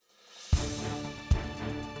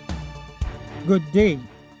Good day.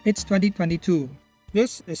 It's 2022.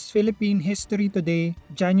 This is Philippine History Today,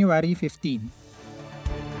 January 15.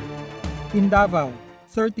 In Davao,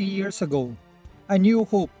 30 years ago, a new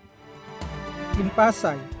hope. In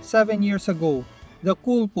Pasay, 7 years ago, the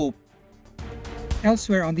cool poop.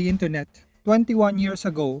 Elsewhere on the internet, 21 years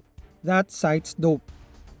ago, that site's dope.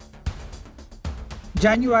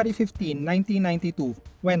 January 15, 1992,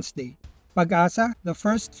 Wednesday. Pag-asa, the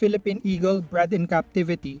first Philippine eagle bred in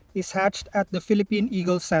captivity, is hatched at the Philippine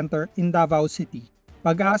Eagle Center in Davao City.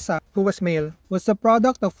 Pag-asa, who was male, was the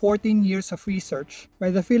product of 14 years of research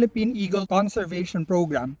by the Philippine Eagle Conservation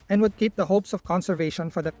Program and would keep the hopes of conservation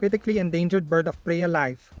for the critically endangered bird of prey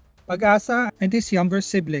alive. Pag-asa and his younger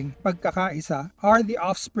sibling, Pagkakaisa, are the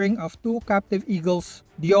offspring of two captive eagles,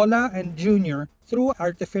 Diola and Junior, through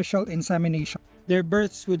artificial insemination. Their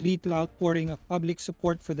births would lead to outpouring of public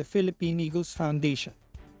support for the Philippine Eagles Foundation.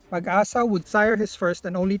 Pag-asa would sire his first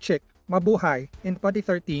and only chick, Mabuhay, in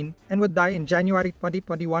 2013 and would die in January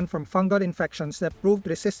 2021 from fungal infections that proved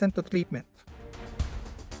resistant to treatment.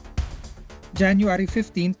 January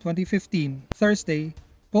 15, 2015, Thursday,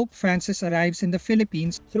 Pope Francis arrives in the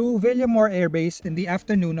Philippines through Villamor Air Base in the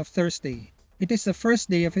afternoon of Thursday. It is the first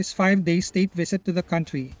day of his 5-day state visit to the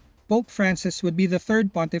country. Pope Francis would be the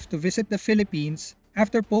third pontiff to visit the Philippines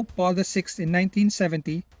after Pope Paul VI in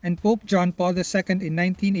 1970 and Pope John Paul II in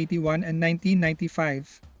 1981 and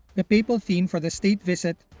 1995. The papal theme for the state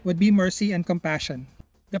visit would be mercy and compassion.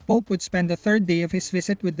 The Pope would spend the third day of his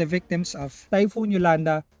visit with the victims of Typhoon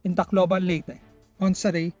Yolanda in Tacloban, Leyte. On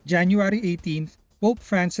Saturday, January 18th, Pope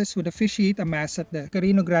Francis would officiate a mass at the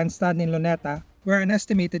Carino Grandstand in Luneta, where an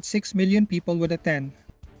estimated 6 million people would attend.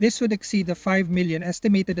 This would exceed the 5 million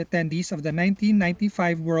estimated attendees of the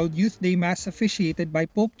 1995 World Youth Day Mass officiated by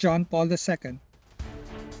Pope John Paul II.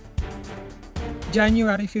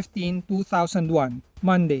 January 15, 2001,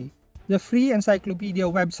 Monday. The free encyclopedia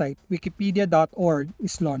website wikipedia.org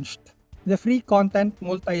is launched. The free content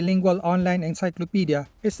multilingual online encyclopedia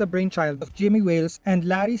is the brainchild of Jimmy Wales and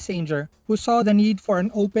Larry Sanger, who saw the need for an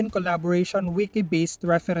open collaboration wiki-based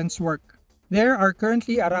reference work. There are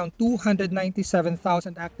currently around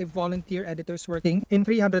 297,000 active volunteer editors working in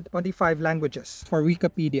 325 languages for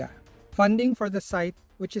Wikipedia. Funding for the site,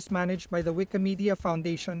 which is managed by the Wikimedia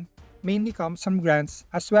Foundation, mainly comes from grants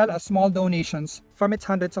as well as small donations from its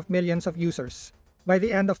hundreds of millions of users. By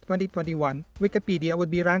the end of 2021, Wikipedia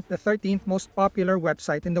would be ranked the 13th most popular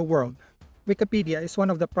website in the world. Wikipedia is one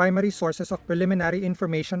of the primary sources of preliminary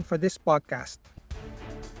information for this podcast.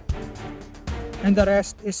 And the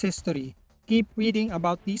rest is history. Keep reading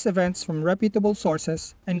about these events from reputable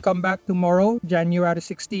sources and come back tomorrow, January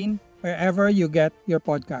 16, wherever you get your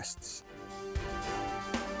podcasts.